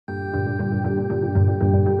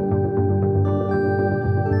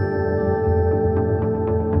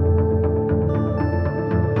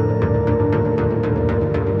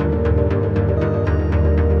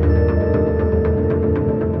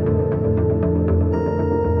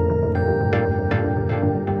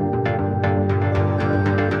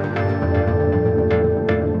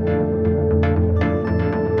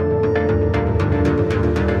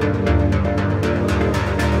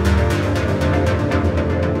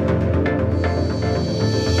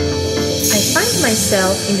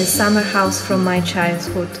myself in the summer house from my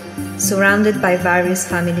childhood, surrounded by various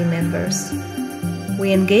family members.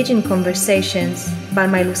 We engage in conversations, but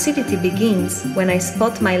my lucidity begins when I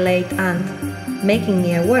spot my late aunt, making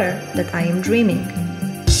me aware that I am dreaming.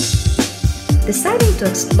 Deciding to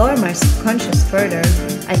explore my subconscious further,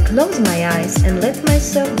 I close my eyes and let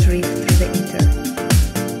myself drift through the ether.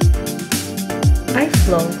 I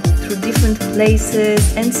float through different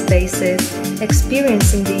places and spaces,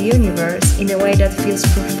 experiencing the universe in a way that feels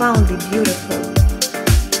profoundly beautiful.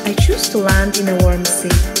 I choose to land in a warm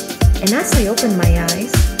sea, and as I open my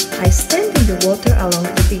eyes, I stand in the water along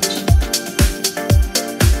the beach.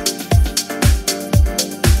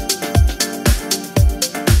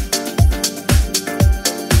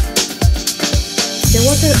 The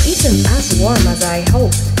water isn't as warm as I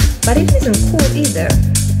hoped, but it isn't cool either.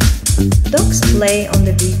 Dogs play on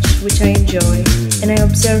the beach, which I enjoy, and I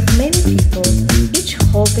observe many people, each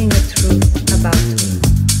holding a truth about me.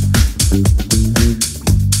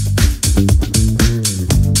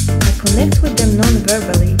 I connect with them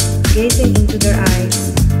non-verbally, gazing into their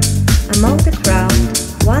eyes. Among the crowd,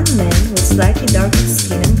 one man with slightly darker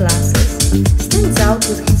skin and glasses stands out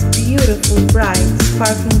with his beautiful, bright,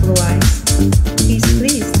 sparkling blue eyes. He's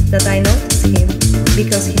pleased that I notice him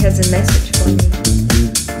because he has a message for me.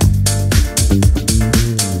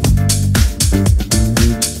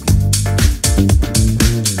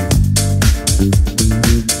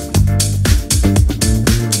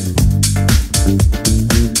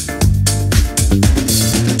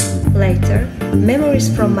 Later,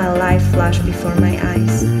 memories from my life flash before my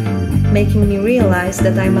eyes, making me realize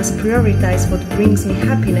that I must prioritize what brings me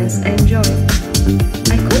happiness and joy.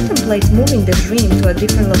 I contemplate moving the dream to a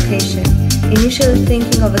different location, initially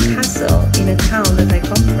thinking of a castle in a town that I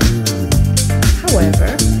come from. However,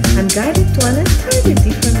 I'm guided to an entirely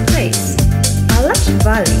different place, a lush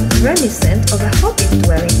valley reminiscent of a hobbit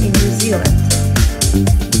dwelling in New Zealand.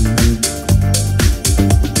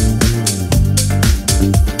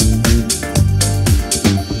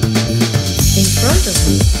 In front of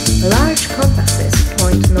me, large compasses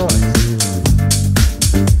point north.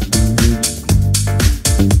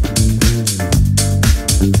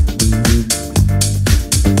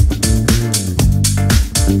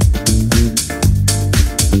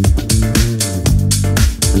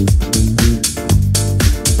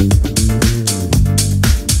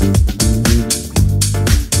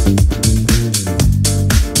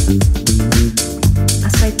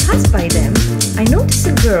 As I pass by them, I notice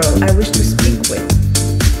a girl I wish to speak with.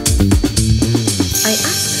 I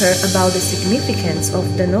ask her about the significance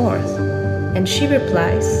of the North, and she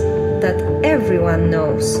replies that everyone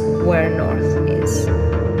knows where North is.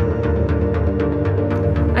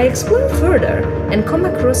 I explore further and come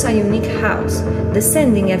across a unique house,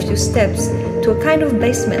 descending a few steps to a kind of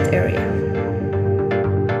basement area.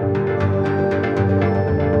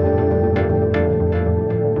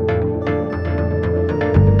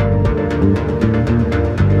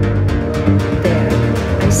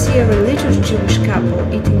 A religious Jewish couple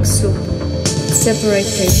eating soup, separate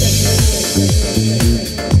tables.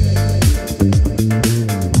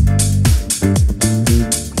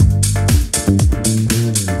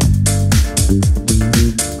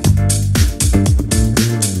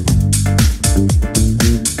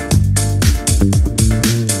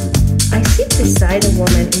 I sit beside a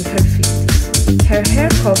woman in her 50s, her hair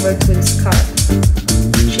covered with a scarf.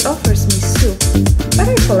 She offers me soup, but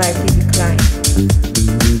I politely decline.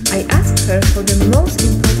 I ask her for the most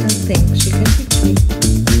important thing she can teach me.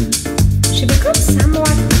 She becomes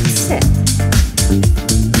somewhat upset.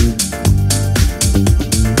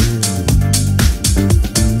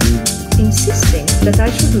 Insisting that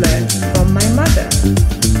I should learn from my mother.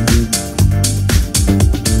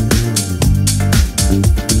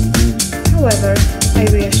 However, I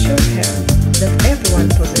reassure her that everyone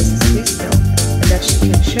possesses wisdom and that she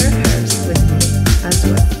can share hers with me as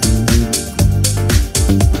well.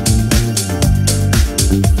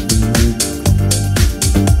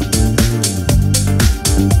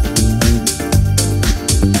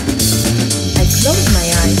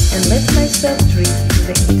 And let myself drift through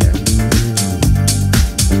the ether.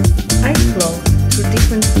 I float through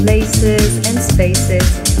different places and spaces,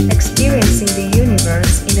 experiencing the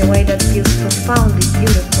universe in a way that feels profoundly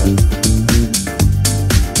beautiful.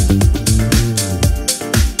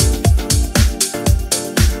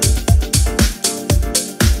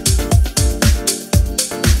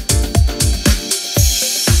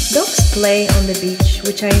 Dogs play on the beach,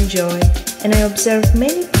 which I enjoy, and I observe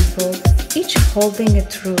many people, each holding a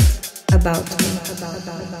truth about me.